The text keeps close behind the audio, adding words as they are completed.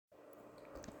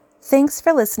Thanks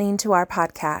for listening to our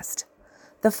podcast.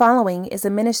 The following is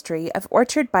a ministry of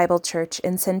Orchard Bible Church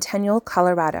in Centennial,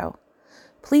 Colorado.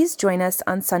 Please join us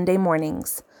on Sunday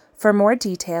mornings. For more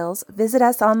details, visit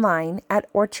us online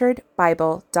at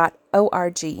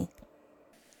orchardbible.org.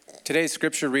 Today's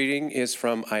scripture reading is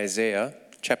from Isaiah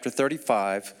chapter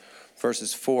 35,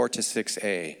 verses 4 to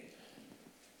 6a.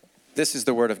 This is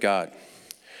the word of God.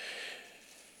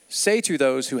 Say to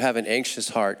those who have an anxious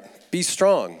heart, "Be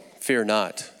strong, fear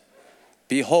not.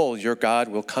 Behold, your God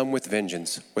will come with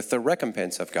vengeance, with the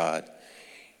recompense of God.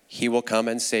 He will come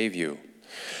and save you.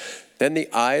 Then the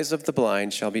eyes of the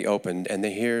blind shall be opened, and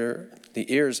the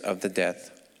ears of the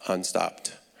deaf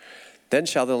unstopped. Then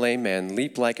shall the lame man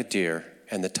leap like a deer,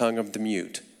 and the tongue of the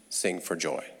mute sing for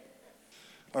joy."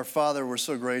 Our Father, we're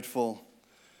so grateful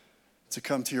to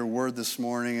come to your word this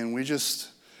morning, and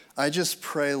I just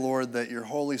pray, Lord, that your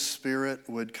Holy Spirit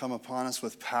would come upon us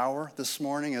with power this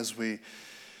morning as we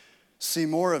see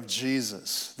more of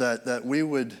Jesus, that we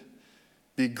would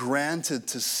be granted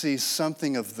to see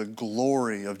something of the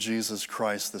glory of Jesus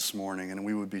Christ this morning, and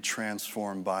we would be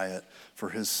transformed by it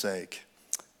for his sake.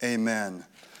 Amen.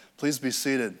 Please be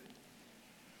seated.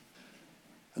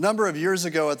 A number of years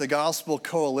ago at the Gospel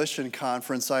Coalition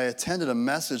Conference, I attended a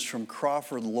message from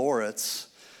Crawford Loritz,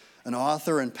 an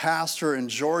author and pastor in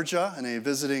Georgia and a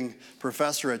visiting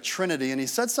professor at Trinity, and he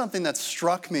said something that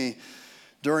struck me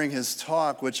during his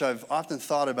talk, which I've often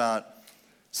thought about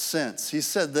since. He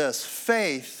said this: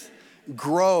 faith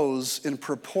grows in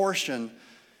proportion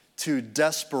to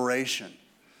desperation.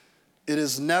 It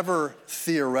is never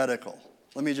theoretical.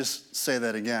 Let me just say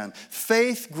that again.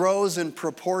 Faith grows in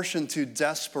proportion to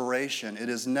desperation. It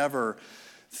is never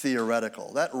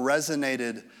theoretical. That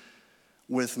resonated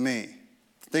with me.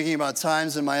 Thinking about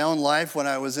times in my own life when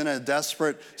I was in a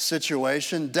desperate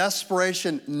situation,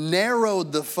 desperation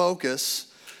narrowed the focus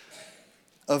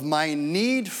of my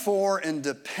need for and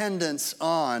dependence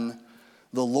on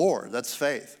the Lord. That's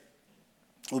faith.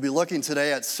 We'll be looking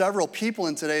today at several people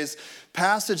in today's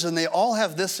passage, and they all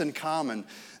have this in common.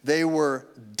 They were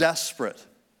desperate.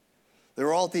 They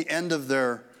were all at the end of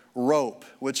their rope,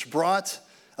 which brought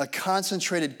a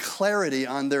concentrated clarity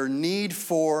on their need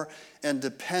for and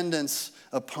dependence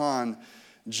upon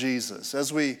Jesus.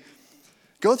 As we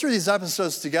go through these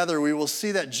episodes together, we will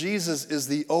see that Jesus is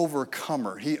the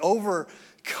overcomer. He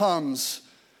overcomes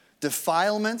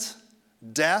defilement,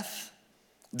 death,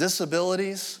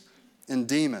 disabilities, and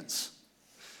demons.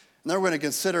 And then we're going to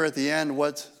consider at the end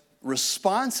what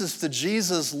responses to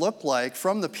Jesus look like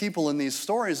from the people in these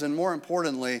stories, and more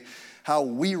importantly, how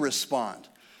we respond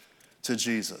to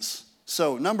Jesus.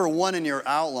 So, number one in your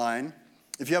outline,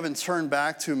 if you haven't turned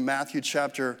back to Matthew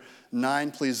chapter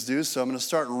 9, please do so. I'm going to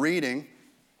start reading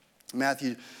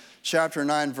Matthew chapter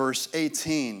 9, verse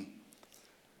 18.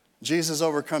 Jesus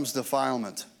overcomes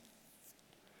defilement.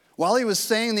 While he was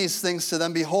saying these things to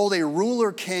them, behold, a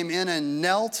ruler came in and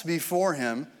knelt before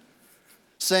him,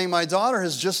 saying, "My daughter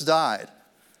has just died,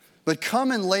 but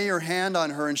come and lay your hand on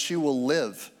her and she will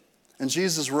live." And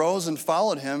Jesus rose and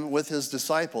followed him with his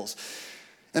disciples.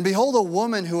 And behold, a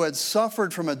woman who had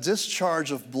suffered from a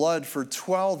discharge of blood for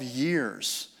 12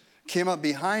 years came up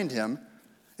behind him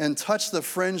and touched the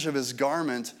fringe of his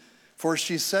garment, for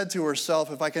she said to herself,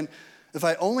 if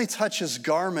I only touch his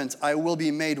garment, I will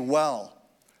be made well.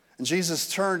 And Jesus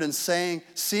turned and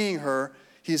seeing her,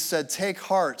 he said, "Take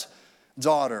heart,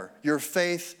 daughter, your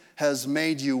faith has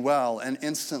made you well." And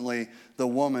instantly the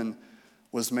woman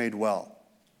was made well.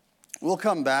 We'll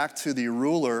come back to the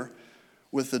ruler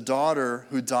with the daughter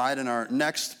who died in our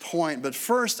next point. But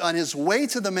first, on his way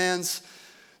to the man's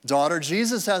daughter,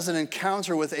 Jesus has an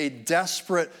encounter with a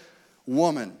desperate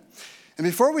woman. And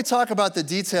before we talk about the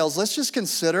details, let's just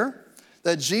consider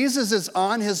that Jesus is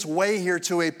on his way here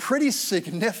to a pretty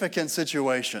significant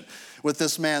situation with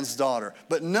this man's daughter.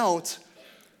 But note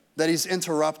that he's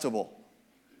interruptible.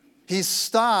 He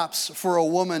stops for a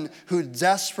woman who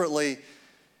desperately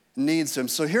needs him.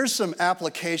 So here's some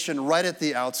application right at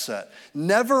the outset.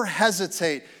 Never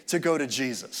hesitate to go to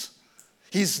Jesus.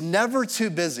 He's never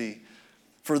too busy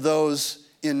for those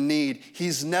in need.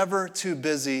 He's never too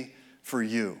busy for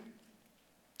you.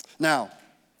 Now,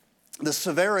 the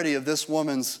severity of this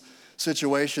woman's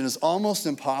situation is almost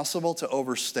impossible to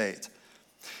overstate.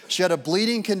 She had a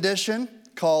bleeding condition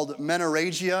called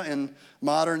menorrhagia in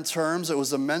modern terms. It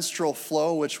was a menstrual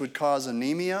flow which would cause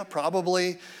anemia,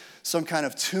 probably some kind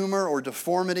of tumor or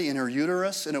deformity in her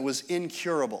uterus, and it was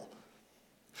incurable.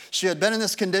 She had been in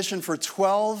this condition for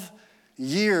 12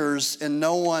 years, and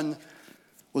no one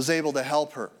was able to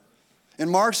help her. In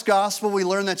Mark's gospel, we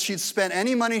learn that she'd spent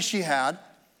any money she had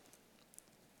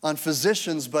on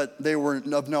physicians, but they were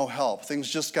of no help. Things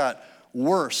just got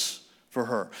worse for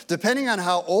her. Depending on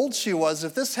how old she was,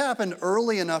 if this happened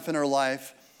early enough in her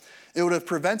life, it would have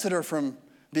prevented her from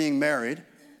being married.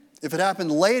 If it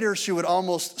happened later, she would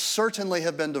almost certainly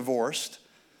have been divorced.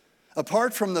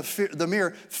 Apart from the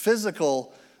mere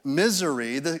physical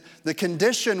misery, the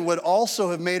condition would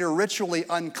also have made her ritually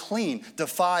unclean,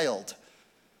 defiled.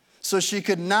 So she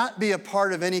could not be a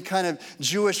part of any kind of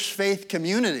Jewish faith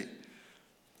community.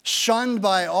 Shunned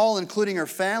by all, including her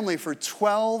family, for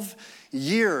 12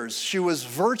 years. She was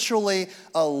virtually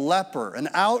a leper, an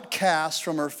outcast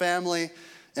from her family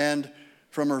and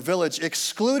from her village,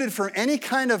 excluded from any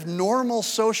kind of normal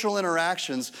social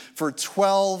interactions for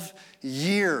 12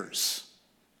 years.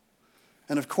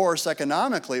 And of course,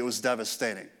 economically, it was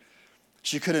devastating.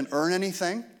 She couldn't earn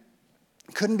anything,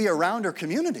 couldn't be around her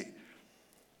community.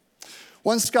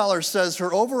 One scholar says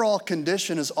her overall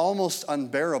condition is almost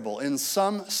unbearable, in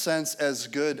some sense as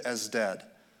good as dead.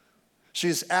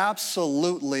 She's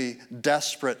absolutely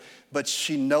desperate, but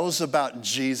she knows about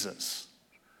Jesus.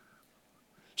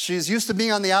 She's used to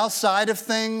being on the outside of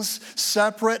things,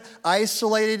 separate,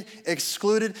 isolated,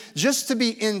 excluded. Just to be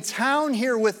in town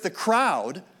here with the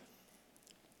crowd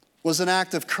was an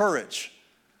act of courage.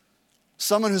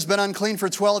 Someone who's been unclean for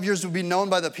 12 years would be known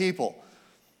by the people.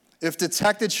 If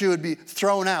detected, she would be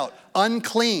thrown out,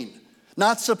 unclean,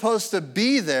 not supposed to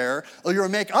be there, or you'll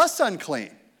make us unclean.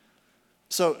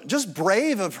 So just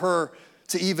brave of her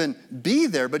to even be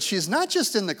there, but she's not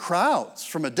just in the crowds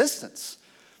from a distance.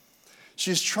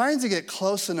 She's trying to get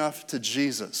close enough to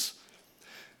Jesus.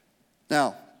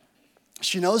 Now,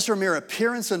 she knows her mere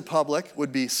appearance in public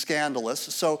would be scandalous,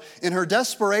 so in her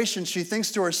desperation, she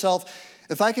thinks to herself,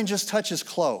 if I can just touch his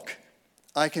cloak,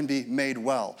 I can be made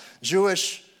well.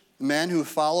 Jewish men who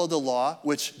followed the law,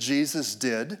 which Jesus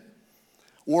did,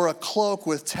 wore a cloak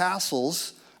with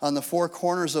tassels on the four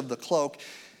corners of the cloak.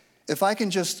 If I can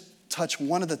just touch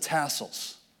one of the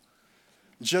tassels,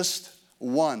 just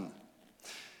one.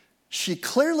 She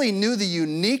clearly knew the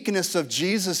uniqueness of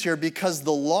Jesus here because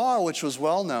the law, which was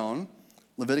well known,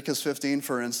 Leviticus 15,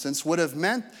 for instance, would have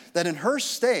meant that in her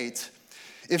state,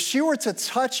 if she were to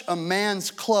touch a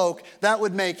man's cloak, that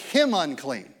would make him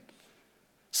unclean.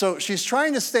 So she's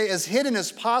trying to stay as hidden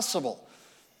as possible.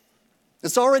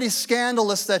 It's already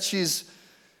scandalous that she's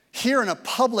here in a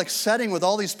public setting with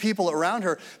all these people around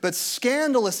her, but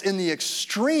scandalous in the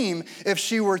extreme if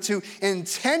she were to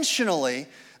intentionally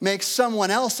make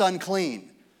someone else unclean.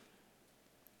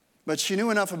 But she knew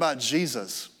enough about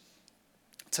Jesus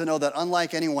to know that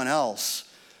unlike anyone else,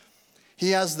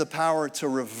 he has the power to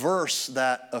reverse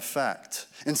that effect.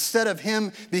 Instead of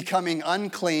him becoming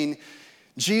unclean,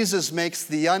 Jesus makes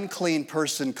the unclean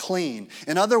person clean.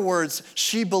 In other words,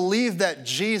 she believed that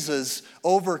Jesus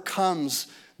overcomes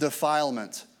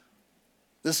defilement.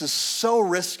 This is so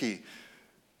risky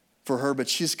for her, but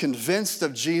she's convinced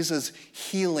of Jesus'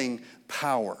 healing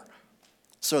power.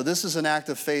 So this is an act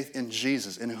of faith in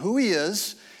Jesus, in who he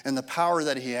is and the power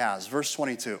that he has. Verse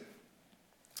 22.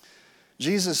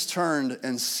 Jesus turned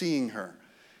and seeing her,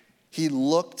 he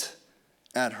looked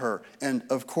at her. And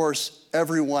of course,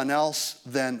 everyone else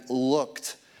then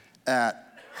looked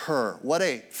at her. What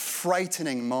a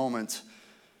frightening moment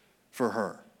for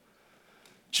her.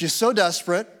 She's so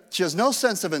desperate. She has no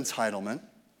sense of entitlement.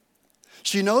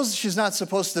 She knows she's not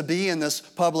supposed to be in this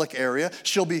public area.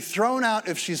 She'll be thrown out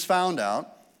if she's found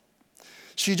out.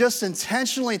 She just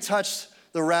intentionally touched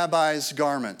the rabbi's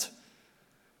garment.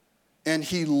 And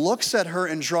he looks at her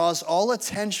and draws all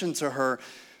attention to her.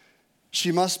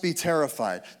 She must be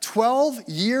terrified. 12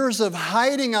 years of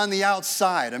hiding on the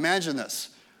outside. Imagine this.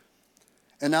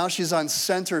 And now she's on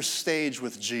center stage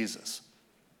with Jesus.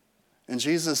 And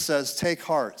Jesus says, "Take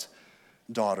heart,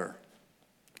 daughter.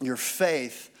 Your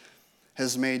faith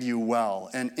has made you well."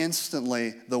 And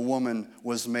instantly the woman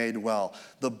was made well.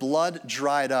 The blood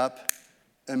dried up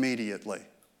immediately.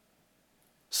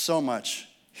 So much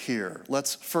here.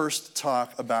 Let's first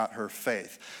talk about her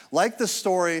faith. Like the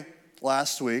story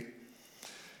last week,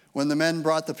 when the men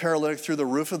brought the paralytic through the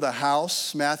roof of the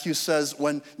house, Matthew says,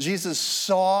 when Jesus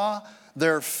saw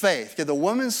their faith, okay, the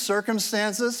woman's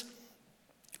circumstances,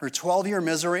 her 12-year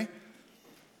misery,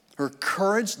 her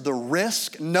courage, the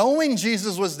risk, knowing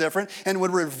Jesus was different and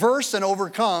would reverse and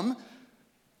overcome,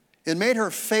 it made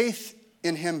her faith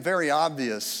in him very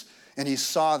obvious, and he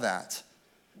saw that.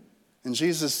 And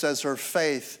Jesus says her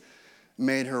faith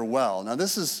made her well. Now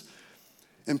this is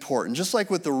important. Just like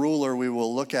with the ruler we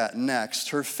will look at next,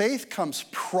 her faith comes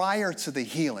prior to the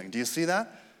healing. Do you see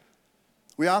that?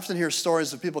 We often hear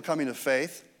stories of people coming to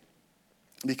faith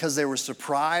because they were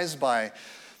surprised by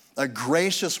a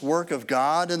gracious work of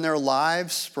God in their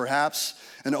lives, perhaps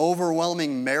an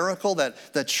overwhelming miracle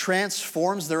that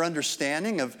transforms their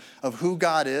understanding of who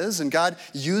God is, and God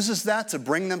uses that to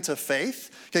bring them to faith.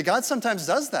 Okay, God sometimes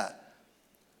does that.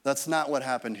 That's not what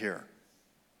happened here.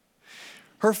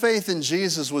 Her faith in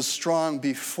Jesus was strong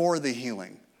before the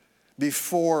healing,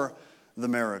 before the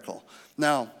miracle.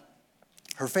 Now,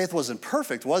 her faith wasn't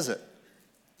perfect, was it?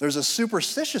 There's a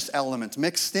superstitious element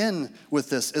mixed in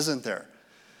with this, isn't there?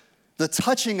 The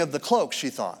touching of the cloak, she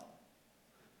thought.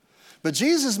 But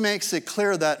Jesus makes it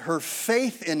clear that her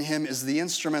faith in him is the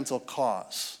instrumental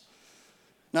cause,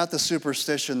 not the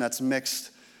superstition that's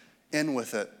mixed in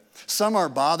with it. Some are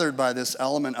bothered by this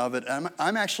element of it.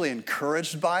 I'm actually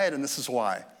encouraged by it, and this is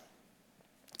why.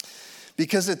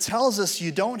 Because it tells us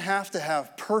you don't have to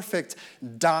have perfect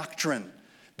doctrine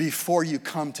before you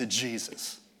come to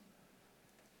Jesus.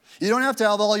 You don't have to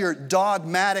have all your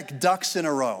dogmatic ducks in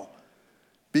a row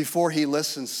before he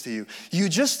listens to you. You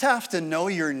just have to know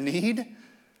your need.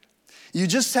 You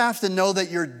just have to know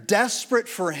that you're desperate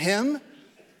for him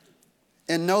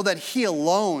and know that he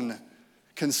alone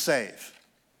can save.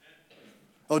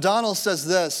 O'Donnell says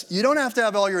this: you don't have to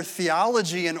have all your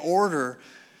theology in order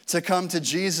to come to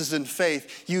Jesus in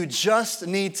faith. You just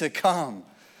need to come.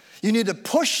 You need to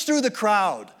push through the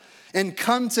crowd and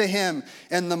come to him,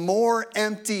 and the more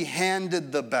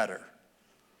empty-handed, the better.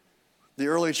 The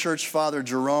early church father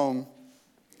Jerome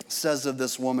says of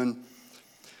this woman,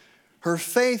 her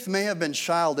faith may have been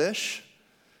childish,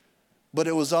 but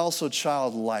it was also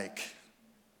childlike.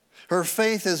 Her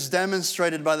faith is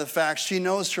demonstrated by the fact she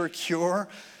knows her cure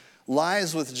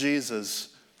lies with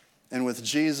Jesus and with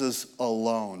Jesus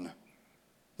alone.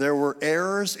 There were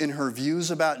errors in her views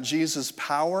about Jesus'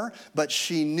 power, but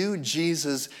she knew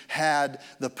Jesus had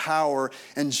the power,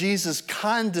 and Jesus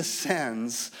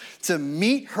condescends to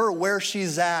meet her where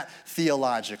she's at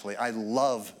theologically. I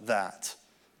love that.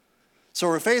 So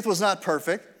her faith was not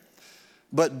perfect,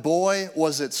 but boy,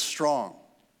 was it strong.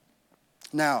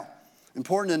 Now,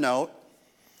 important to note,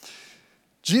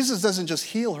 Jesus doesn't just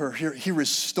heal her, he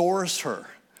restores her.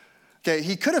 Okay,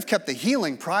 he could have kept the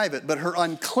healing private, but her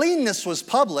uncleanness was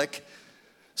public,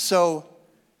 so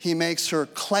he makes her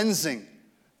cleansing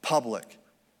public.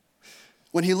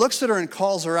 When he looks at her and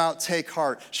calls her out, take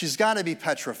heart, she's got to be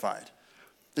petrified.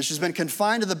 That she's been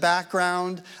confined to the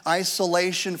background,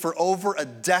 isolation for over a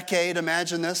decade,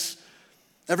 imagine this.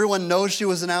 Everyone knows she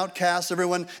was an outcast.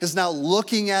 Everyone is now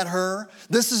looking at her.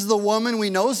 This is the woman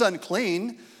we know is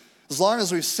unclean, as long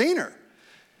as we've seen her.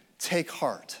 Take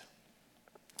heart.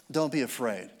 Don't be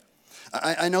afraid.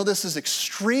 I know this is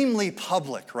extremely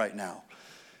public right now,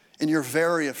 and you're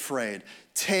very afraid.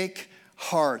 Take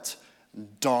heart,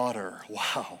 daughter.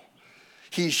 Wow.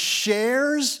 He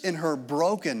shares in her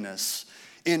brokenness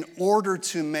in order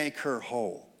to make her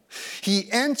whole. He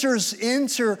enters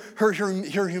into her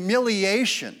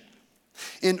humiliation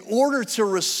in order to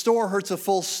restore her to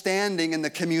full standing in the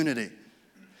community.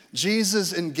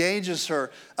 Jesus engages her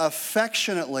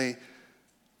affectionately,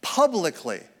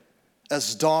 publicly,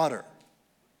 as daughter,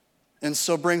 and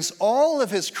so brings all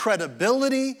of his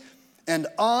credibility and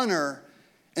honor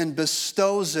and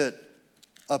bestows it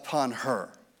upon her.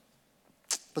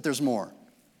 But there's more.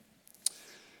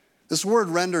 This word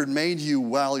rendered made you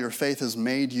well, your faith has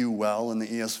made you well in the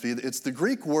ESV. It's the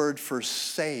Greek word for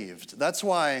saved. That's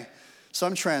why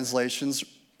some translations,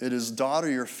 it is daughter,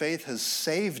 your faith has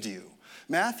saved you.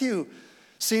 Matthew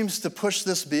seems to push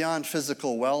this beyond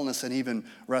physical wellness and even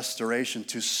restoration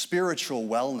to spiritual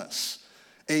wellness.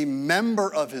 A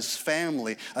member of his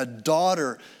family, a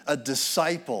daughter, a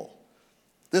disciple.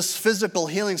 This physical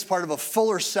healing is part of a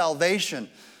fuller salvation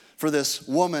for this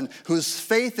woman whose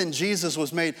faith in Jesus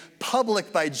was made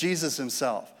public by Jesus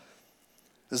himself.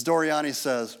 As Doriani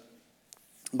says,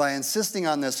 by insisting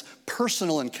on this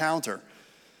personal encounter,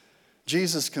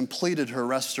 Jesus completed her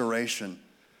restoration.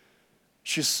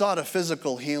 She sought a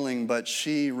physical healing, but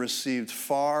she received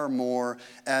far more,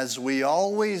 as we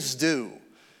always do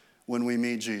when we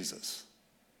meet Jesus.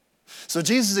 So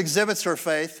Jesus exhibits her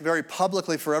faith very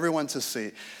publicly for everyone to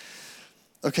see.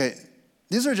 Okay,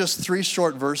 these are just 3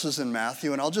 short verses in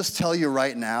Matthew, and I'll just tell you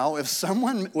right now, if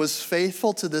someone was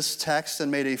faithful to this text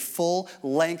and made a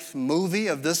full-length movie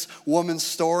of this woman's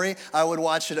story, I would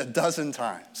watch it 12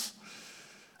 times.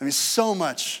 I mean, so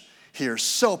much here,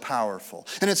 so powerful.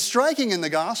 And it's striking in the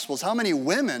Gospels how many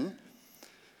women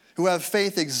who have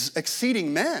faith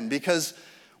exceeding men, because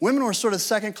women were sort of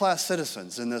second-class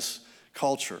citizens in this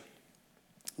culture,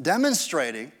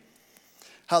 demonstrating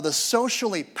how the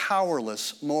socially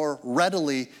powerless more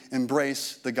readily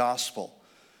embrace the gospel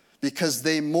because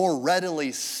they more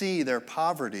readily see their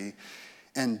poverty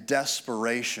and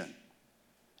desperation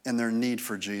in their need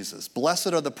for Jesus.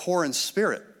 Blessed are the poor in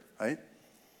spirit, right?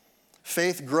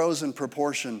 Faith grows in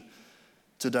proportion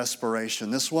to desperation.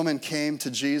 This woman came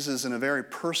to Jesus in a very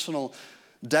personal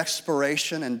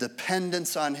desperation and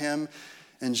dependence on him,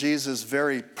 and Jesus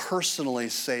very personally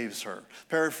saves her.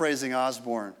 Paraphrasing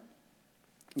Osborne,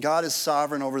 God is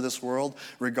sovereign over this world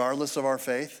regardless of our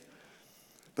faith,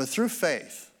 but through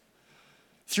faith,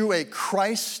 through a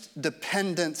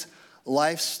Christ-dependent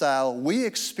lifestyle, we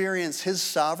experience his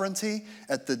sovereignty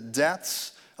at the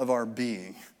depths of our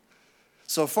being.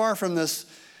 So far from this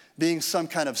being some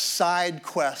kind of side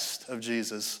quest of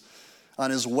Jesus on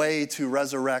his way to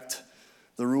resurrect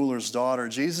the ruler's daughter,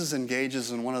 Jesus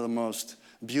engages in one of the most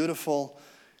beautiful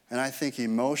and I think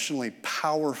emotionally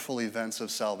powerful events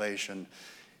of salvation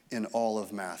in all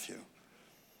of Matthew.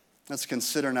 Let's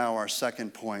consider now our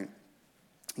second point.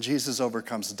 Jesus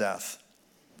overcomes death.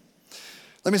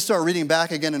 Let me start reading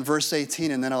back again in verse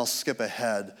 18 and then I'll skip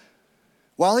ahead.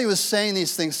 While he was saying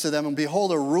these things to them, and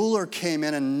behold, a ruler came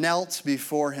in and knelt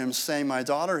before him, saying, my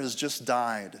daughter has just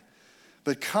died,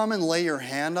 but come and lay your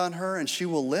hand on her, and she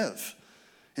will live.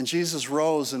 And Jesus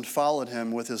rose and followed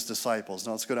him with his disciples.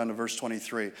 Now let's go down to verse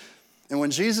 23. And when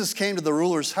Jesus came to the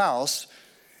ruler's house,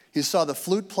 he saw the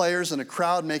flute players and a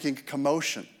crowd making a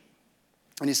commotion.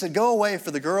 And he said, go away,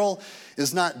 for the girl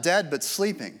is not dead, but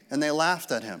sleeping. And they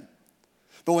laughed at him.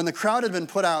 But when the crowd had been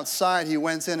put outside, he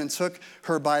went in and took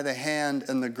her by the hand,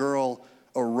 and the girl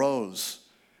arose.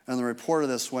 And the report of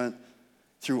this went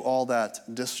through all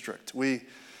that district. We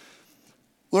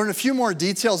learn a few more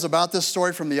details about this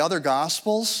story from the other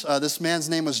Gospels. This man's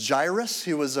name was Jairus.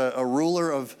 He was a ruler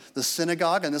of the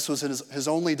synagogue, and this was his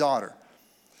only daughter.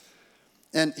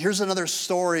 And here's another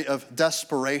story of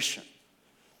desperation.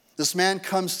 This man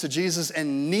comes to Jesus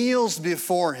and kneels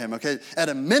before him. Okay, at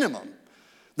a minimum,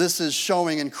 this is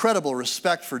showing incredible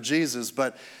respect for Jesus,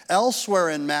 but elsewhere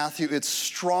in Matthew, it's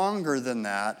stronger than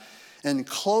that and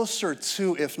closer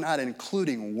to, if not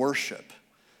including, worship,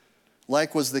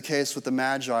 like was the case with the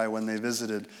Magi when they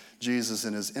visited Jesus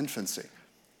in his infancy.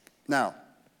 Now,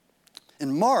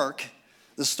 in Mark,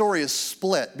 the story is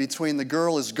split between the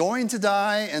girl is going to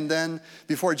die and then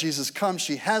before Jesus comes,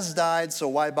 she has died, so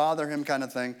why bother him kind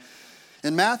of thing.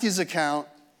 In Matthew's account,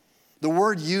 the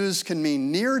word used can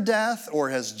mean near death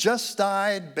or has just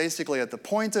died, basically at the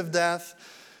point of death.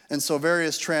 And so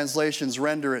various translations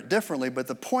render it differently. But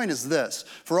the point is this.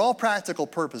 For all practical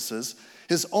purposes,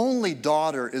 his only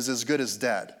daughter is as good as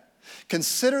dead.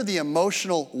 Consider the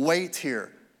emotional weight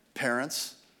here,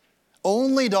 parents.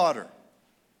 Only daughter.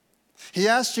 He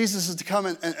asked Jesus to come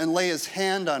and lay his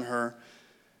hand on her,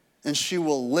 and she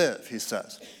will live, he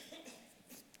says.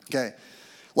 Okay.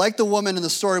 Like the woman in the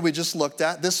story we just looked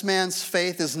at, this man's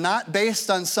faith is not based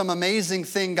on some amazing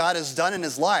thing God has done in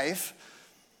his life.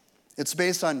 It's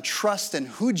based on trust in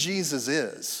who Jesus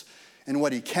is and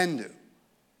what he can do.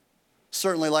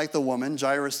 Certainly like the woman,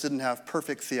 Jairus didn't have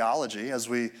perfect theology, as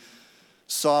we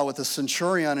saw with the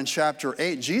centurion in chapter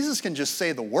 8. Jesus can just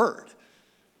say the word.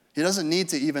 He doesn't need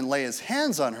to even lay his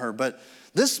hands on her, but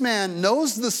this man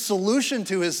knows the solution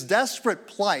to his desperate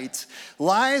plight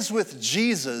lies with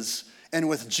Jesus and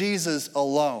with Jesus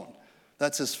alone.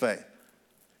 That's his faith.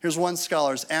 Here's one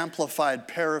scholar's amplified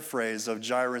paraphrase of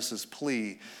Jairus'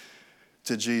 plea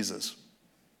to Jesus.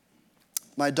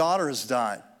 My daughter has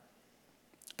died,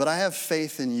 but I have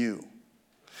faith in you.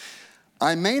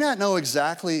 I may not know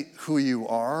exactly who you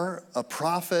are, a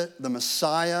prophet, the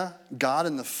Messiah, God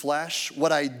in the flesh.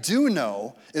 What I do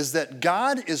know is that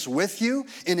God is with you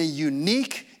in a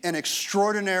unique and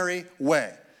extraordinary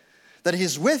way. That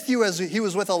he's with you as he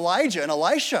was with Elijah and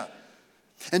Elisha.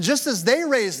 And just as they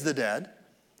raised the dead,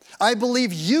 I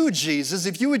believe you, Jesus,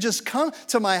 if you would just come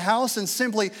to my house and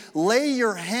simply lay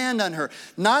your hand on her,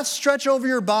 not stretch over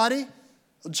your body,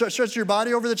 stretch your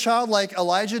body over the child like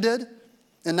Elijah did,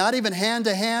 and not even hand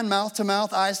to hand, mouth to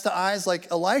mouth, eyes to eyes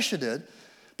like Elisha did,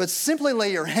 but simply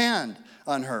lay your hand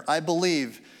on her. I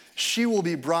believe she will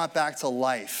be brought back to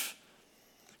life.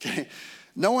 Okay?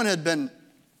 No one had been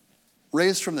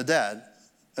raised from the dead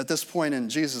at this point in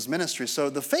Jesus' ministry. So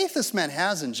the faith this man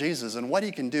has in Jesus and what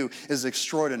he can do is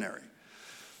extraordinary.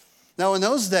 Now in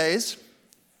those days,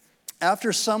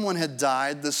 after someone had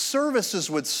died, the services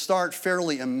would start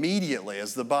fairly immediately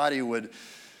as the body would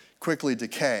quickly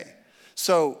decay.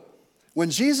 So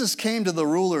when Jesus came to the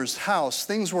ruler's house,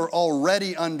 things were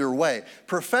already underway.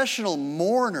 Professional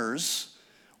mourners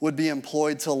would be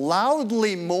employed to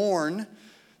loudly mourn.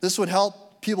 This would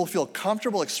help people feel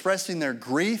comfortable expressing their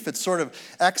grief. It sort of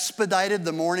expedited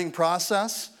the mourning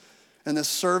process and the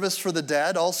service for the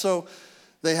dead. Also,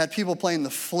 they had people playing the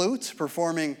flute,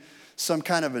 performing some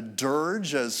kind of a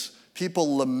dirge as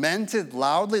people lamented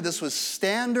loudly. This was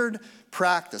standard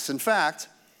practice. In fact,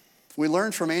 we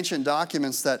learned from ancient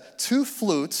documents that 2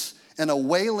 flutes and a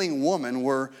wailing woman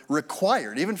were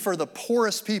required, even for the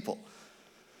poorest people.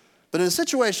 But in a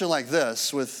situation like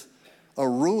this, with a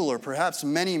ruler, perhaps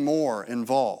many more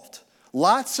involved,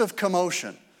 lots of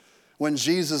commotion when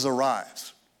Jesus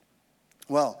arrives.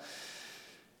 Well,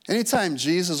 anytime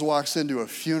Jesus walks into a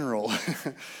funeral,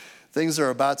 things are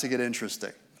about to get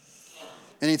interesting.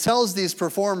 And he tells these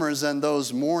performers and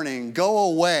those mourning, "Go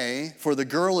away, for the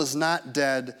girl is not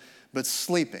dead, but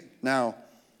sleeping." Now,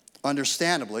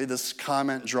 understandably, this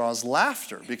comment draws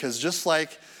laughter, because just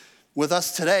like with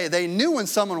us today, they knew when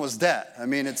someone was dead. I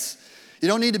mean, you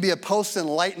don't need to be a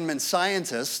post-Enlightenment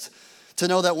scientist to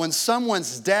know that when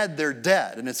someone's dead, they're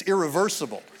dead, and it's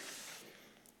irreversible.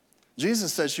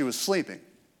 Jesus said she was sleeping,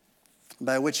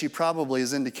 by which he probably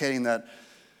is indicating that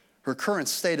her current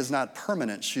state is not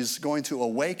permanent. She's going to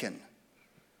awaken.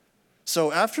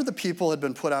 So after the people had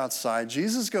been put outside,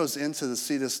 Jesus goes in to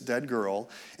see this dead girl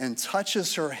and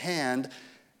touches her hand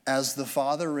as the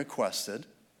Father requested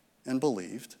and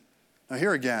believed. Now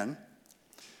here again,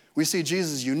 we see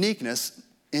Jesus' uniqueness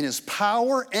in his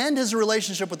power and his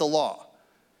relationship with the law.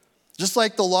 Just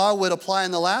like the law would apply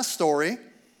in the last story,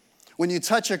 when you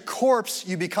touch a corpse,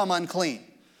 you become unclean.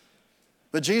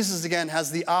 But Jesus, again,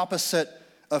 has the opposite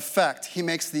effect. He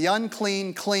makes the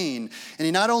unclean clean. And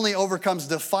he not only overcomes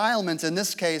defilement, in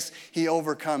this case, he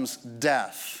overcomes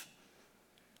death.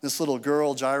 This little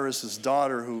girl, Jairus'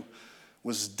 daughter, who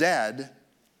was dead,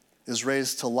 is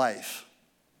raised to life.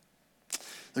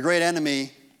 The great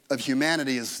enemy of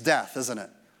humanity is death, isn't it?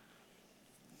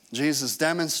 Jesus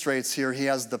demonstrates here he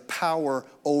has the power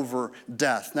over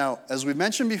death. Now, as we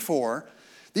mentioned before,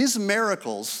 these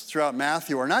miracles throughout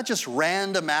Matthew are not just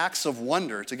random acts of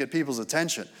wonder to get people's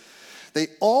attention. They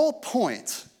all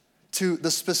point to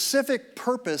the specific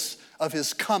purpose of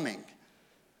his coming.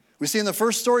 We see in the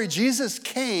first story, Jesus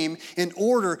came in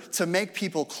order to make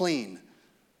people clean.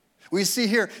 We see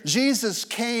here, Jesus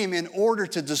came in order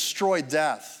to destroy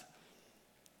death.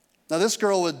 Now, this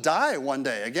girl would die one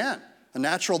day, again, a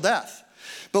natural death.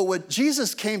 But what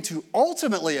Jesus came to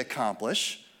ultimately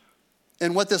accomplish,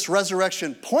 and what this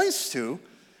resurrection points to,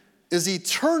 is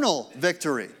eternal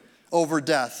victory over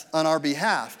death on our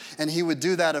behalf. And he would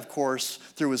do that, of course,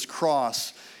 through his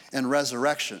cross and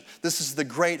resurrection. This is the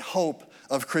great hope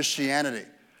of Christianity.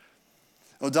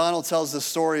 O'Donnell tells the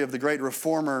story of the great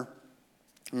reformer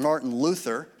Martin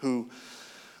Luther, who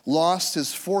lost his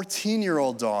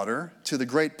 14-year-old daughter to the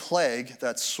Great Plague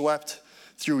that swept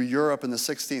through Europe in the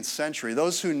 16th century.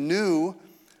 Those who knew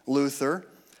Luther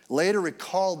later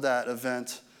recalled that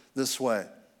event this way.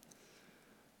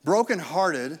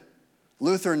 Broken-hearted,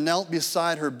 Luther knelt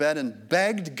beside her bed and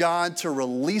begged God to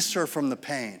release her from the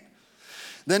pain.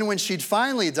 Then when she'd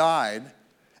finally died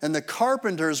and the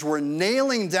carpenters were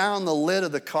nailing down the lid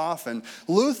of the coffin,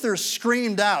 Luther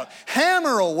screamed out,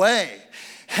 hammer away,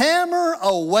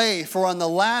 for on the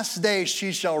last day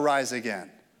she shall rise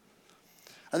again."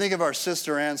 I think of our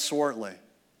sister Ann Swartley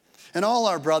and all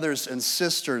our brothers and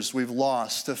sisters we've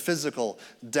lost to physical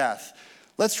death.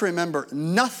 Let's remember,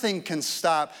 nothing can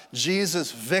stop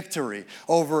Jesus' victory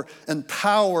over and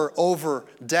power over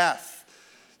death.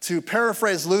 To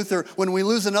paraphrase Luther, when we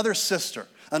lose another sister,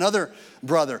 another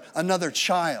brother, another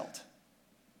child,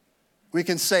 we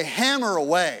can say, hammer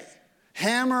away,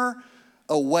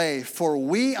 for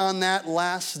we on that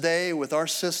last day with our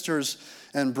sisters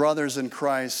and brothers in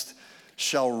Christ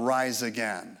shall rise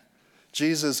again.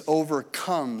 Jesus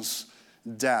overcomes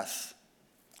death.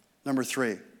 Number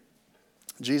 3,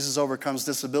 Jesus overcomes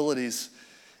disabilities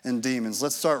and demons.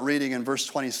 Let's start reading in verse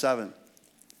 27.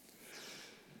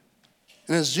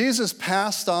 "And as Jesus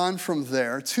passed on from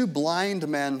there, 2 blind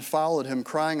men followed him,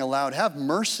 crying aloud, 'Have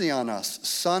mercy on us,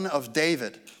 Son of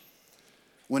David.'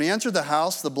 When he entered the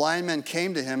house, the blind men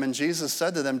came to him, and Jesus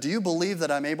said to them, 'Do you believe that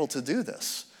I'm able to do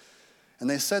this?' And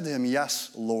they said to him, 'Yes,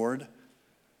 Lord.'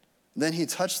 Then he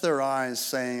touched their eyes,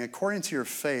 saying, 'According to your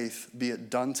faith, be it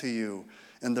done to you.'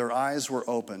 And their eyes were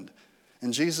opened.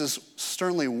 And Jesus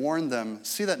sternly warned them,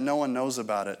 'See that no one knows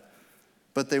about it.'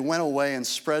 But they went away and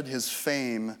spread his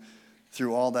fame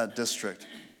through all that district."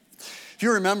 If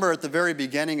you remember at the very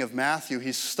beginning of Matthew,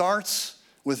 he starts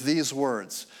with these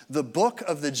words, "The book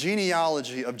of the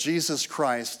genealogy of Jesus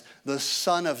Christ, the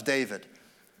Son of David."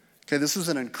 Okay, this is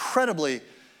an incredibly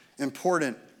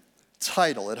important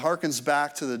title. It harkens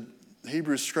back to the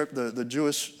Hebrew script, the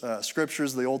Jewish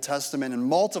scriptures, the Old Testament, in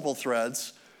multiple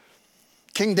threads.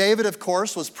 King David, of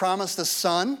course, was promised a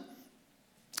son,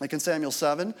 like in Samuel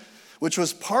 7, which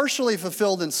was partially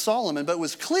fulfilled in Solomon, but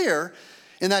was clear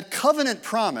in that covenant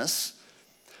promise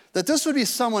that this would be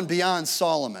someone beyond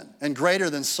Solomon and greater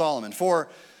than Solomon. For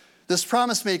this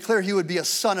promise made clear he would be a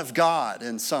son of God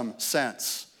in some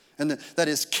sense, and that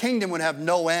his kingdom would have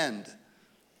no end.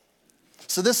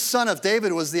 So this son of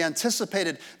David was the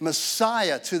anticipated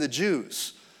Messiah to the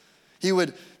Jews. He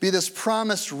would be this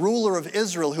promised ruler of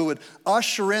Israel who would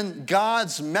usher in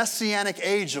God's messianic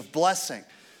age of blessing.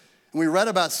 And we read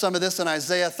about some of this in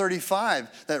Isaiah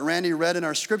 35 that Randy read in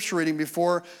our scripture reading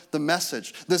before the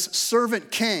message. This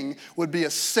servant king would be a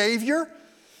savior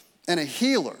and a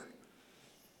healer.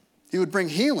 He would bring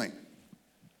healing.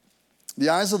 The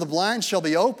eyes of the blind shall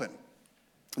be open.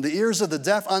 The ears of the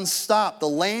deaf unstopped. The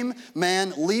lame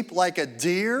man leap like a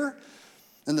deer,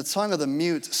 and the tongue of the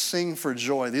mute sing for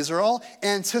joy. These are all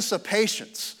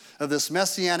anticipations of this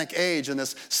messianic age and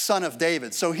this son of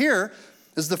David. So here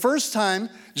is the first time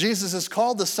Jesus is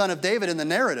called the son of David in the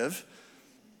narrative,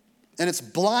 and it's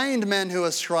blind men who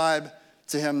ascribe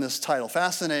to him this title.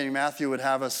 Fascinating, Matthew would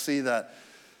have us see that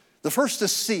the first to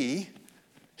see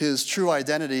his true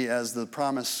identity as the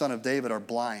promised son of David are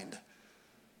blind.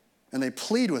 And they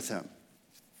plead with him,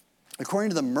 according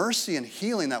to the mercy and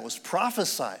healing that was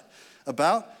prophesied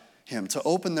about him, to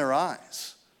open their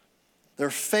eyes. Their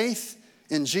faith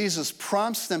in Jesus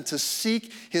prompts them to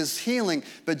seek his healing,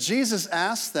 but Jesus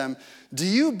asks them, do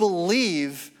you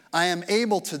believe I am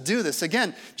able to do this?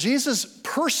 Again, Jesus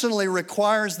personally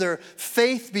requires their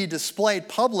faith be displayed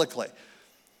publicly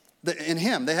in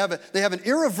him. They have an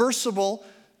irreversible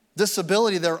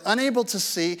disability they're unable to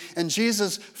see, and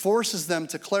Jesus forces them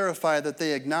to clarify that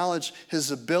they acknowledge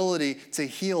his ability to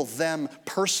heal them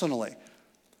personally.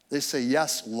 They say,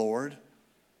 yes, Lord.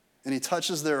 And he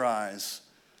touches their eyes,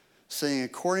 saying,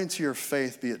 according to your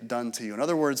faith be it done to you. In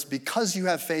other words, because you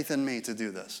have faith in me to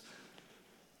do this.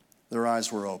 Their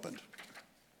eyes were opened.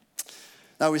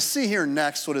 Now we see here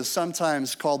next what is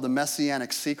sometimes called the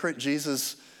messianic secret.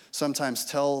 Jesus sometimes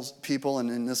tells people, and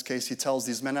in this case he tells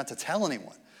these men not to tell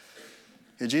anyone.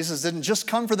 Jesus didn't just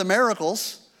come for the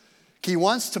miracles. He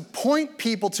wants to point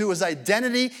people to his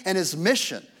identity and his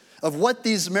mission of what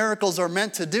these miracles are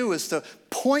meant to do, is to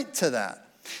point to that.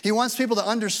 He wants people to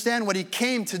understand what he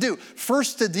came to do.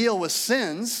 First, to deal with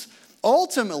sins,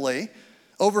 ultimately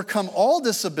overcome all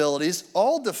disabilities,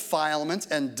 all defilement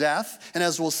and death, and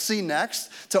as we'll see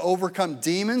next, to overcome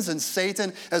demons and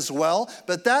Satan as well.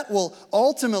 But that will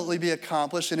ultimately be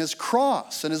accomplished in his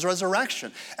cross and his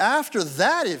resurrection. After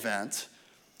that event,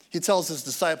 he tells his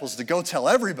disciples to go tell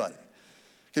everybody.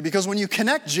 Okay, because when you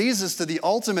connect Jesus to the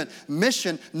ultimate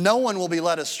mission, no one will be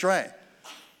led astray.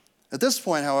 At this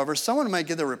point, however, someone might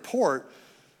get the report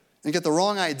and get the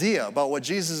wrong idea about what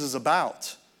Jesus is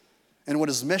about and what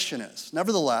his mission is.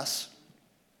 Nevertheless,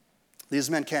 these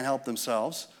men can't help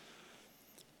themselves.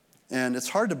 And it's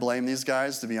hard to blame these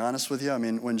guys, to be honest with you. I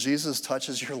mean, when Jesus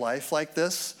touches your life like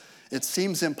this, it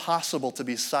seems impossible to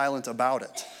be silent about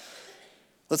it.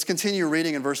 Let's continue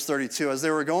reading in verse 32. As they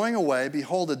were going away,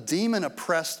 behold, a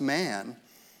demon-oppressed man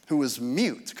who was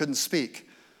mute, couldn't speak,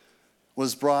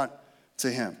 was brought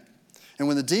to him. And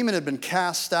when the demon had been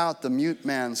cast out, the mute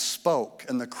man spoke,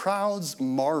 and the crowds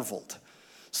marveled,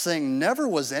 saying, never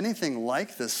was anything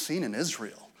like this seen in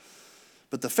Israel.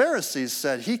 But the Pharisees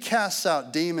said, he casts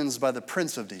out demons by the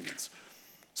prince of demons.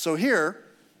 So here,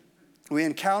 we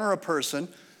encounter a person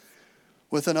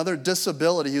with another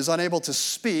disability. He was unable to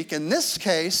speak. In this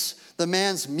case, the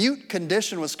man's mute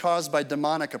condition was caused by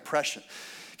demonic oppression.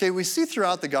 Okay, we see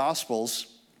throughout the Gospels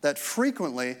that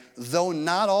frequently, though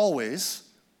not always,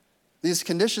 these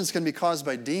conditions can be caused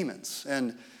by demons.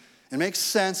 And it makes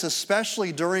sense,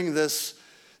 especially during this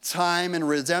time in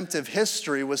redemptive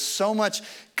history with so much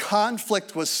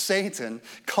conflict with Satan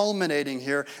culminating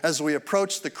here as we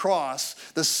approach the cross.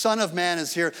 The Son of Man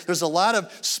is here. There's a lot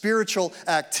of spiritual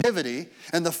activity,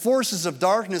 and the forces of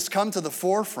darkness come to the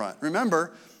forefront.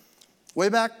 Remember, way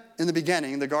back in the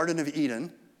beginning, the Garden of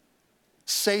Eden,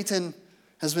 Satan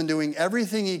has been doing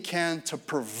everything he can to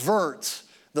pervert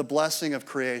the blessing of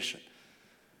creation.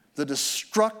 The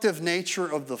destructive nature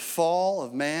of the fall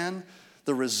of man,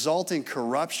 the resulting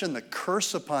corruption, the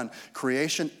curse upon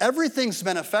creation, everything's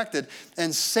been affected,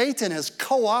 and Satan has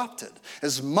co-opted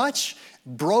as much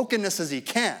brokenness as he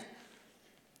can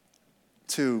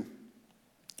to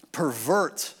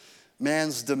pervert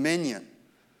man's dominion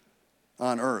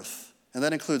on earth. And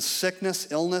that includes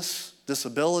sickness, illness,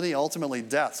 disability, ultimately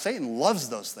death. Satan loves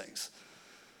those things.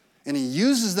 And he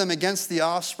uses them against the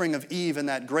offspring of Eve in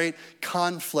that great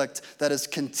conflict that has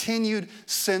continued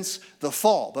since the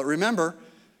fall. But remember,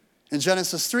 in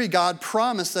Genesis 3, God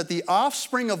promised that the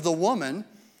offspring of the woman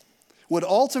would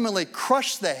ultimately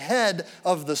crush the head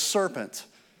of the serpent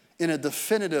in a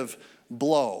definitive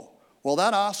blow. Well,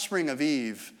 that offspring of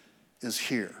Eve is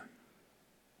here.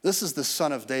 This is the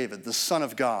Son of David, the Son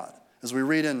of God. As we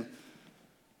read in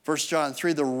 1 John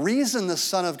 3, the reason the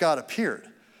Son of God appeared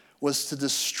was to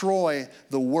destroy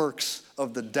the works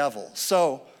of the devil.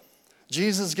 So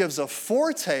Jesus gives a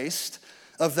foretaste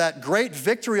of that great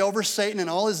victory over Satan and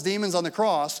all his demons on the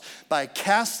cross by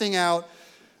casting out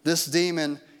this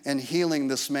demon and healing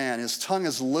this man. His tongue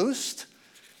is loosed.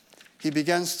 He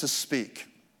begins to speak.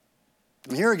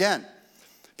 And here again,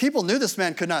 people knew this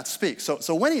man could not speak.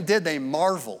 So when he did, they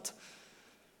marveled.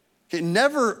 We've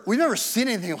never seen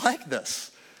anything like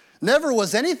this. Never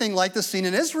was anything like this seen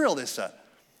in Israel, they said.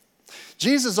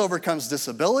 Jesus overcomes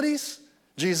disabilities.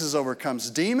 Jesus overcomes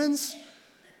demons.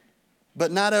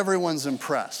 But not everyone's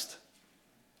impressed.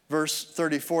 Verse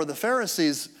 34, the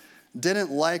Pharisees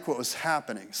didn't like what was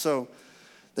happening. So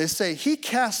they say, he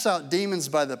casts out demons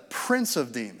by the prince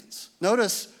of demons.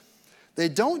 Notice, they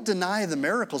don't deny the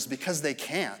miracles because they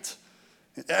can't.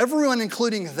 Everyone,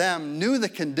 including them, knew the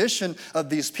condition of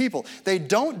these people. They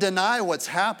don't deny what's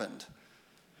happened.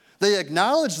 They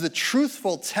acknowledge the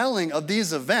truthful telling of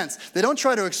these events. They don't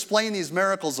try to explain these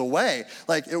miracles away,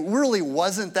 like it really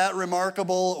wasn't that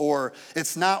remarkable or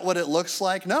it's not what it looks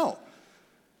like. No.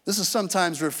 This is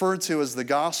sometimes referred to as the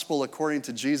gospel according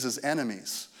to Jesus'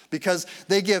 enemies because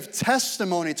they give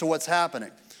testimony to what's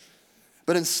happening.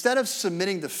 But instead of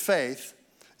submitting in faith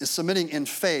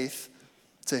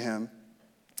to him,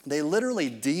 they literally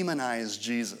demonize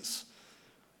Jesus.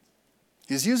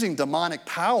 He's using demonic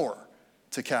power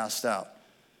to cast out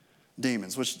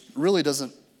demons, which really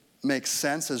doesn't make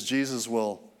sense, as Jesus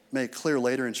will make clear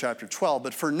later in chapter 12.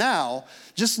 But for now,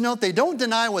 just note they don't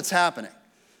deny what's happening.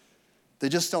 They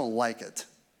just don't like it.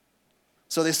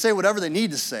 So they say whatever they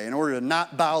need to say in order to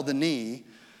not bow the knee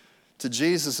to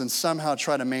Jesus and somehow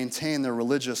try to maintain their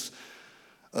religious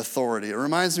authority. It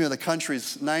reminds me of the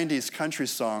 90s country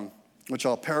song, which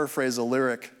I'll paraphrase a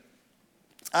lyric.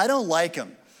 I don't like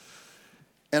him,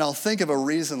 and I'll think of a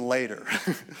reason later.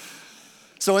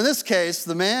 So in this case,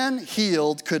 the man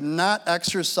healed could not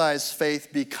exercise faith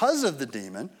because of the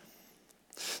demon.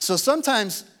 So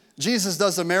sometimes Jesus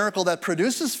does a miracle that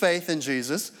produces faith in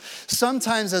Jesus.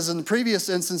 Sometimes, as in the previous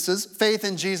instances, faith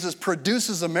in Jesus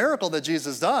produces a miracle that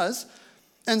Jesus does.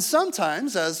 And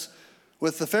sometimes, as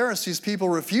with the Pharisees, people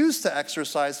refuse to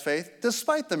exercise faith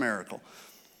despite the miracle.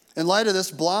 In light of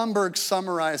this, Blomberg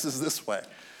summarizes this way.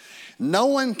 No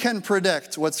one can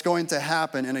predict what's going to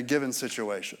happen in a given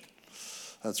situation.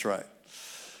 That's right.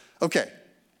 Okay,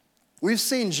 we've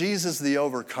seen Jesus the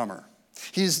overcomer.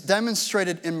 He's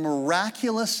demonstrated in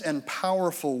miraculous and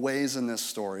powerful ways in this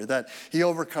story that he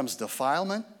overcomes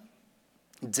defilement,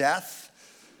 death,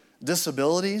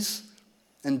 disabilities,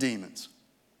 and demons.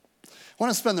 I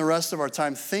want to spend the rest of our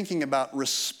time thinking about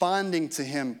responding to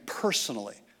him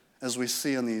personally as we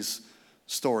see in these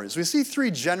stories. We see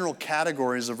three general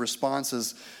categories of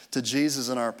responses to Jesus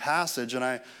in our passage, and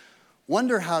I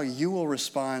wonder how you will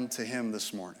respond to him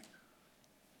this morning.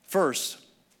 First,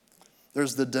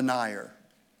 there's the denier.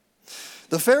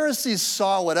 The Pharisees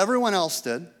saw what everyone else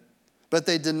did, but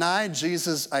they denied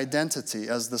Jesus' identity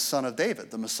as the Son of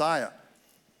David, the Messiah.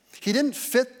 He didn't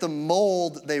fit the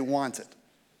mold they wanted.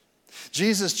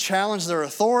 Jesus challenged their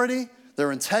authority,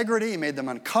 their integrity. He made them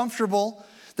uncomfortable.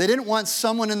 They didn't want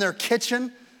someone in their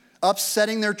kitchen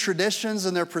upsetting their traditions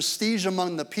and their prestige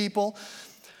among the people.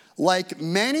 Like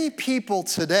many people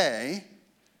today,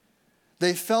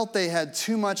 they felt they had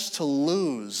too much to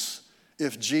lose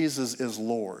if Jesus is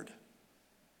Lord.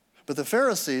 But the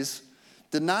Pharisees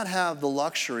did not have the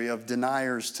luxury of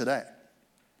deniers today.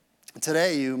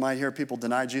 Today, you might hear people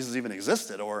deny Jesus even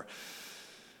existed, or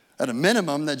at a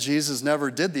minimum, that Jesus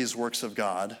never did these works of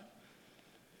God.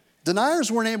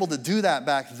 Deniers weren't able to do that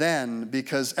back then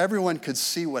because everyone could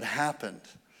see what happened.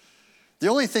 The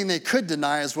only thing they could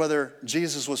deny is whether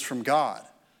Jesus was from God.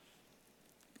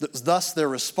 Thus, their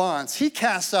response, he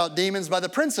casts out demons by the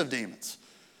prince of demons.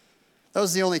 That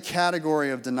was the only category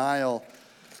of denial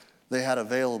they had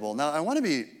available. Now, I want to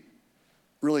be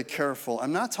really careful.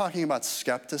 I'm not talking about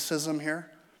skepticism here.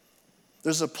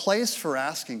 There's a place for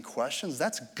asking questions.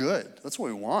 That's good. That's what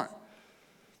we want.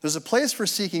 There's a place for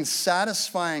seeking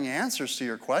satisfying answers to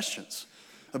your questions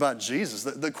about Jesus.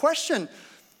 The question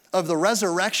of the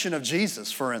resurrection of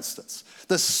Jesus, for instance,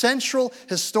 the central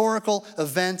historical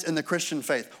event in the Christian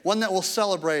faith, one that we'll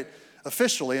celebrate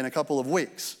officially in a couple of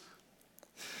weeks.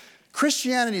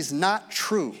 Christianity is not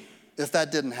true if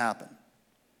that didn't happen,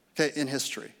 okay, in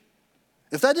history.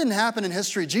 If that didn't happen in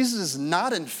history, Jesus is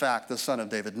not, in fact, the Son of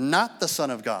David, not the Son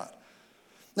of God.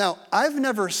 Now, I've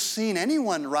never seen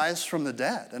anyone rise from the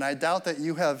dead, and I doubt that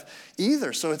you have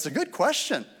either, so it's a good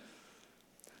question.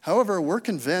 However, we're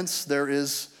convinced there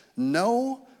is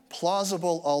no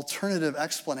plausible alternative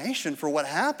explanation for what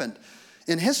happened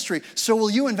in history. So will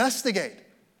you investigate?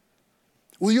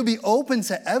 Will you be open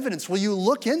to evidence? Will you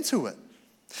look into it?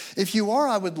 If you are,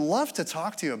 I would love to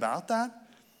talk to you about that,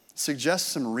 suggest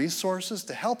some resources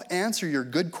to help answer your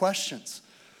good questions.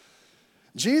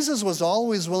 Jesus was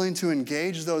always willing to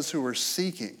engage those who were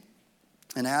seeking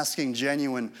and asking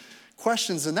genuine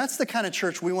questions, and that's the kind of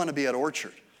church we want to be at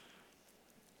Orchard.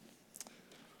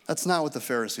 That's not what the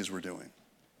Pharisees were doing.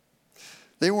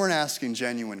 They weren't asking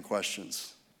genuine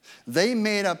questions. They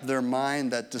made up their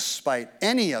mind that despite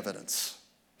any evidence,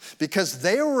 because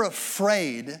they were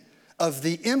afraid of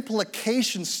the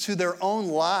implications to their own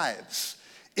lives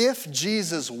if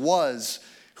Jesus was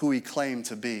who he claimed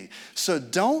to be. So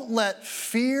don't let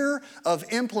fear of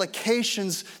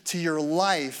implications to your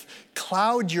life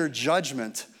cloud your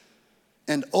judgment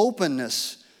and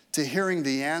openness to hearing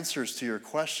the answers to your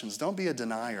questions. Don't be a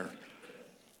denier.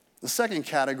 The second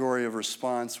category of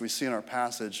response we see in our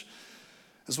passage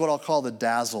is what I'll call the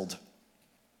dazzled.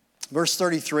 Verse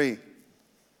 33.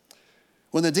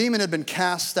 When the demon had been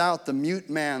cast out, the mute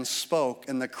man spoke,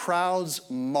 and the crowds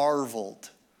marveled,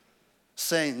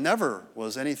 saying, never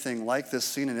was anything like this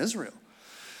seen in Israel.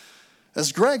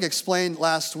 As Greg explained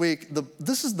last week,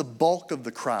 this is the bulk of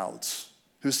the crowds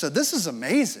who said, this is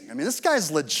amazing. I mean, this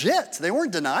guy's legit. They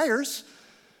weren't deniers.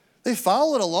 They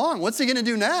followed along. What's he going to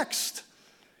do next?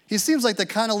 He seems like the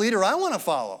kind of leader I want to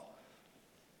follow.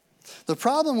 The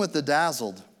problem with the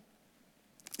dazzled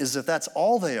is that that's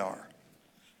all they are.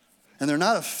 And they're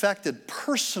not affected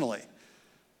personally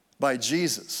by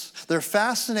Jesus. They're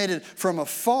fascinated from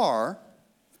afar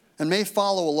and may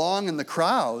follow along in the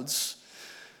crowds.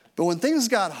 But when things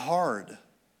got hard,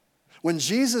 when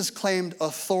Jesus claimed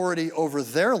authority over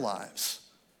their lives,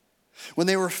 when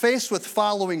they were faced with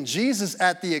following Jesus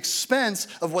at the expense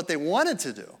of what they wanted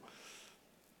to do,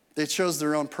 they chose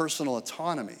their own personal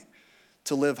autonomy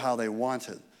to live how they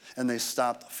wanted, and they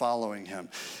stopped following him.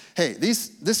 Hey,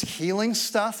 this healing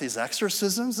stuff, these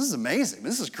exorcisms, this is amazing.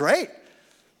 This is great.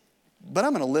 But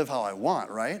I'm going to live how I want,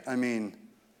 right? I mean,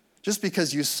 just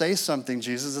because you say something,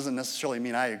 Jesus, doesn't necessarily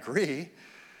mean I agree.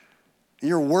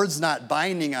 Your word's not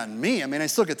binding on me. I mean, I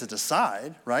still get to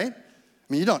decide, right? I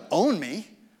mean, you don't own me.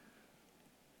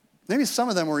 Maybe some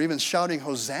of them were even shouting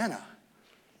Hosanna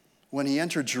when he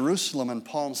entered Jerusalem on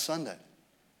Palm Sunday.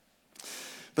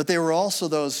 But they were also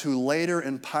those who later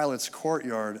in Pilate's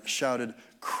courtyard shouted,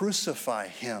 crucify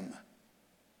him.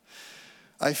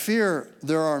 I fear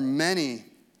there are many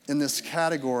in this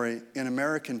category in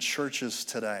American churches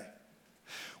today.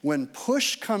 When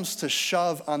push comes to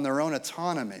shove on their own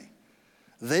autonomy,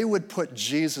 they would put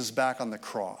Jesus back on the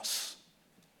cross.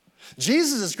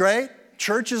 Jesus is great.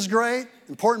 Church is great.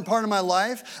 Important part of my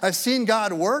life. I've seen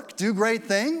God work, do great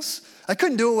things. I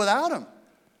couldn't do it without him.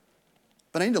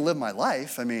 But I need to live my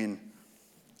life. I mean,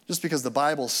 just because the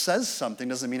Bible says something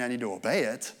doesn't mean I need to obey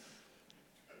it.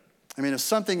 I mean, if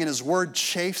something in his word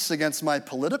chafes against my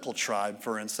political tribe,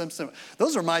 for instance,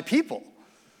 those are my people.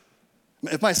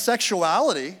 If my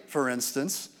sexuality, for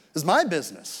instance, is my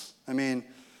business, I mean,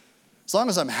 as long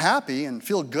as I'm happy and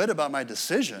feel good about my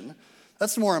decision,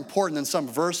 that's more important than some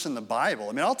verse in the Bible.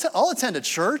 I mean, I'll attend a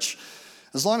church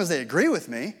as long as they agree with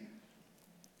me.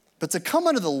 But to come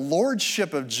under the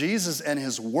lordship of Jesus and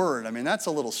his word, I mean, that's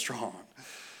a little strong.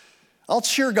 I'll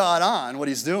cheer God on what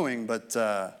he's doing, but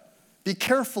be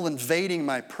careful invading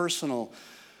my personal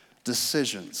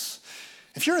decisions.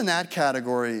 If you're in that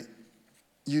category,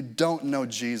 you don't know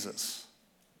Jesus.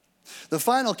 The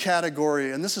final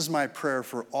category, and this is my prayer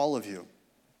for all of you,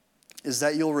 is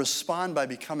that you'll respond by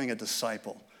becoming a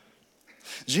disciple.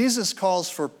 Jesus calls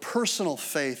for personal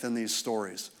faith in these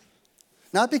stories.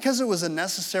 Not because it was a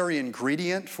necessary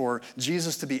ingredient for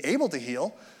Jesus to be able to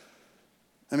heal.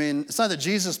 I mean, it's not that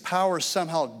Jesus' power is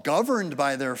somehow governed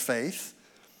by their faith,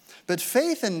 but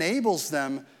faith enables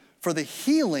them for the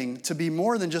healing to be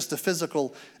more than just a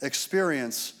physical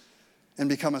experience and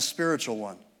become a spiritual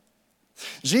one.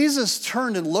 Jesus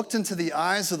turned and looked into the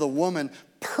eyes of the woman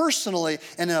personally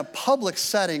and in a public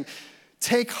setting.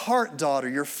 Take heart, daughter,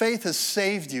 your faith has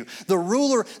saved you. The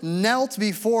ruler knelt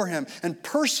before him and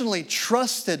personally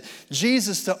trusted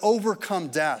Jesus to overcome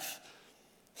death.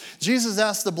 Jesus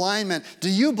asked the blind man, do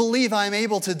you believe I'm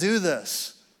able to do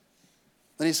this?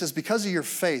 Then he says, because of your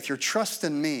faith, your trust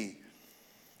in me,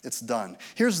 it's done.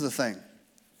 Here's the thing.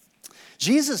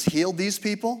 Jesus healed these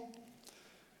people,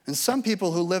 and some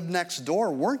people who lived next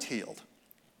door weren't healed.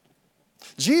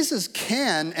 Jesus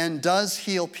can and does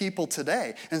heal people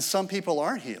today, and some people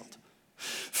aren't healed.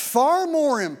 Far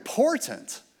more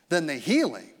important than the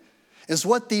healing is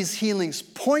what these healings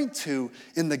point to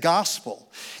in the gospel.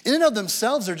 In and of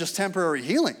themselves, they're just temporary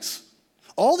healings.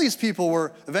 All these people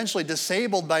were eventually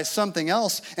disabled by something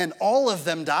else, and all of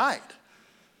them died.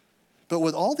 But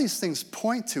what all these things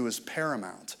point to is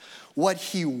paramount. What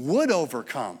he would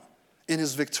overcome in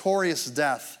his victorious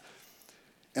death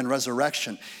and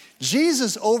resurrection.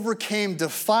 Jesus overcame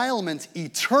defilement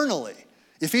eternally.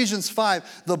 Ephesians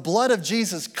 5, the blood of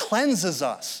Jesus cleanses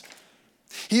us.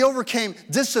 He overcame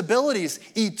disabilities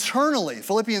eternally.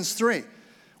 Philippians 3,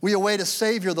 we await a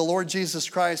Savior, the Lord Jesus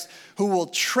Christ, who will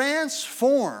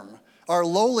transform our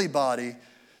lowly body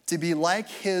to be like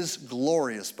his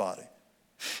glorious body.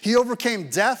 He overcame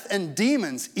death and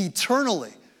demons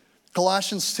eternally.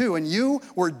 Colossians 2, and you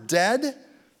were dead,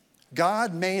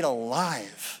 God made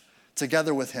alive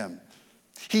together with him.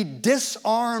 He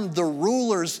disarmed the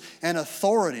rulers and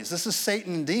authorities. This is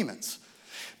Satan and demons.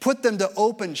 Put them to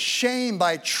open shame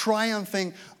by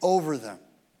triumphing over them.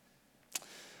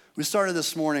 We started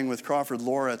this morning with Crawford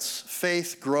Loritz.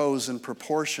 Faith grows in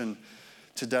proportion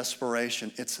to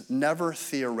desperation. It's never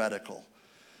theoretical.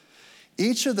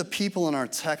 Each of the people in our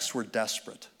text were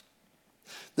desperate.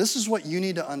 This is what you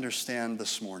need to understand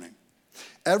this morning.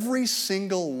 Every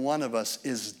single one of us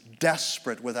is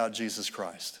desperate without Jesus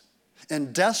Christ,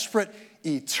 and desperate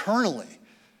eternally.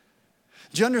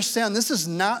 Do you understand? This is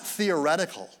not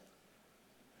theoretical.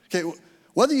 Okay,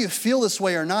 whether you feel this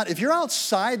way or not, if you're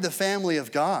outside the family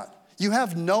of God, you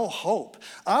have no hope.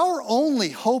 Our only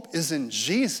hope is in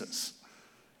Jesus.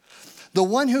 The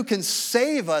one who can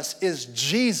save us is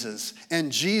Jesus,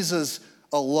 and Jesus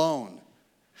alone.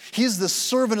 He's the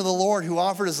servant of the Lord who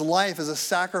offered his life as a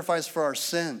sacrifice for our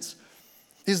sins.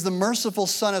 He's the merciful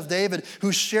Son of David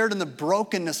who shared in the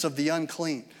brokenness of the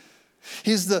unclean.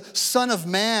 He's the Son of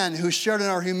Man who shared in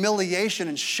our humiliation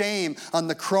and shame on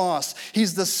the cross.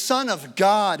 He's the Son of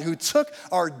God who took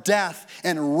our death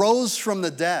and rose from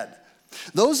the dead.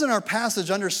 Those in our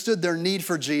passage understood their need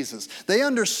for Jesus. They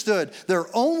understood their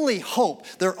only hope,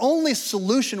 their only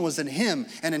solution was in him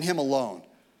and in him alone.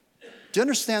 Do you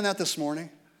understand that this morning?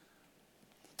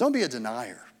 Don't be a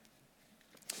denier.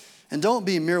 And don't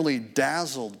be merely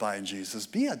dazzled by Jesus.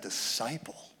 Be a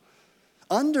disciple.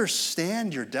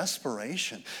 Understand your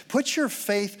desperation. Put your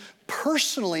faith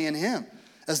personally in him,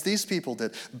 as these people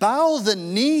did. Bow the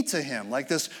knee to him like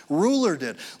this ruler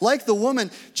did. Like the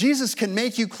woman, Jesus can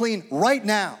make you clean right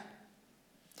now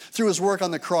through his work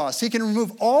on the cross. He can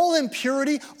remove all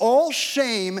impurity, all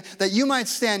shame, that you might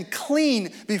stand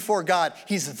clean before God.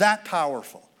 He's that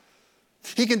powerful.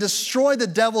 He can destroy the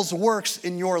devil's works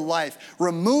in your life,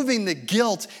 removing the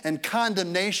guilt and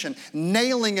condemnation,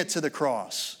 nailing it to the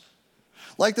cross.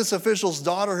 Like this official's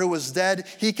daughter who was dead,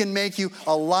 he can make you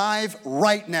alive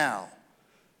right now.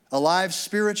 Alive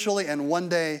spiritually and one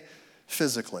day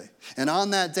physically. And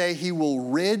on that day, he will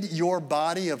rid your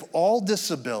body of all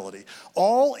disability,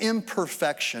 all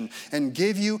imperfection, and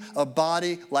give you a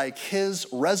body like his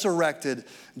resurrected,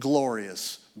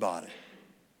 glorious body.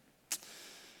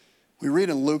 We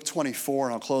read in Luke 24,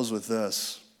 and I'll close with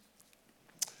this.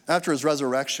 After his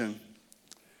resurrection,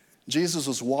 Jesus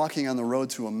was walking on the road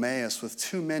to Emmaus with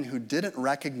two men who didn't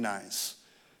recognize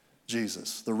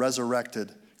Jesus, the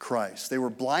resurrected Christ. They were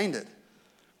blinded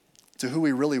to who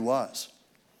he really was.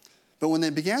 But when he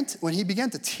began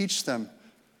to teach them,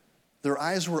 their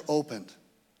eyes were opened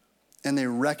and they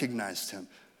recognized him.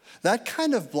 That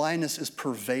kind of blindness is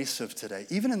pervasive today,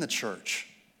 even in the church.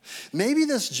 Maybe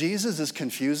this Jesus is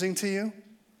confusing to you,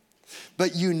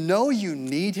 but you know you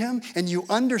need him and you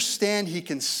understand he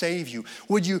can save you.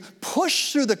 Would you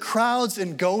push through the crowds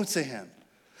and go to him?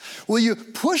 Will you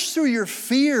push through your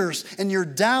fears and your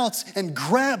doubts and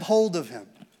grab hold of him?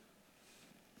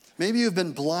 Maybe you've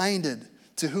been blinded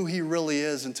to who he really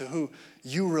is and to who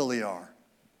you really are.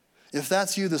 If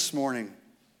that's you this morning,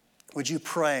 would you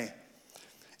pray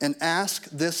and ask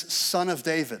this Son of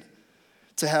David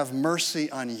to have mercy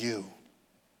on you?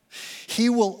 He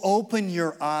will open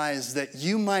your eyes that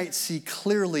you might see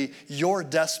clearly your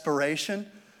desperation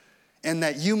and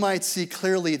that you might see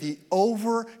clearly the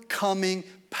overcoming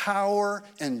power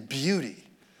and beauty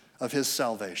of his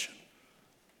salvation.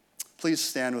 Please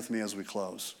stand with me as we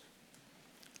close.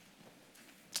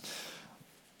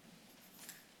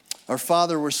 Our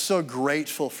Father, we're so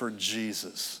grateful for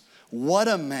Jesus. What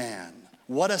a man,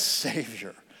 what a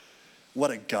Savior,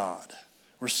 what a God.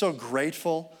 We're so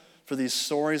grateful for these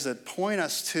stories that point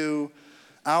us to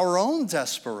our own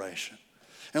desperation.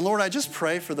 And Lord, I just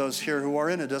pray for those here who are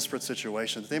in a desperate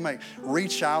situation, that they might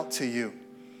reach out to you,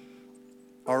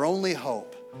 our only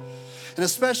hope. And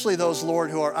especially those, Lord,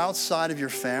 who are outside of your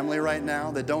family right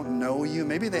now that don't know you.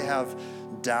 Maybe they have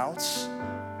doubts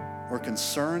or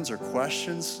concerns or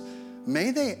questions,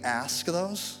 may they ask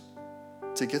those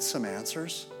to get some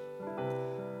answers.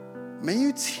 May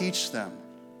you teach them.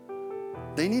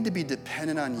 They need to be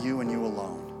dependent on you and you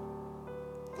alone.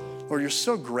 Lord, you're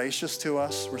so gracious to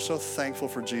us. We're so thankful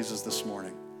for Jesus this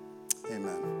morning.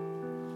 Amen.